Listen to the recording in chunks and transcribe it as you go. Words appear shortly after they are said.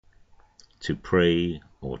To pray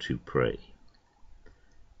or to pray,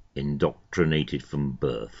 indoctrinated from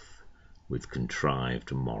birth with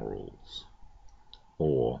contrived morals,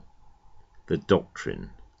 or the doctrine,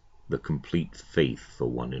 the complete faith for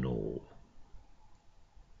one in all,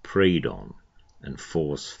 preyed on and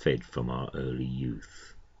force-fed from our early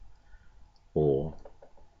youth, or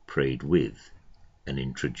prayed with and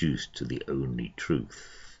introduced to the only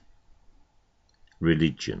truth.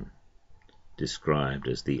 Religion, described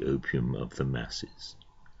as the opium of the masses,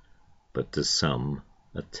 but to some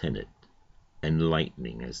a tenet,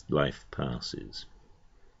 enlightening as life passes.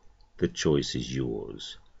 The choice is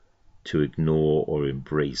yours, to ignore or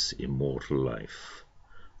embrace immortal life,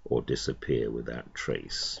 or disappear without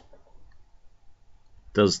trace.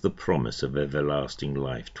 Does the promise of everlasting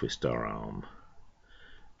life twist our arm,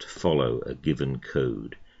 to follow a given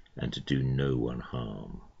code and to do no one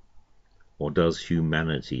harm? Or does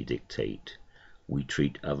humanity dictate we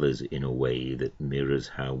treat others in a way that mirrors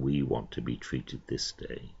how we want to be treated this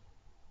day?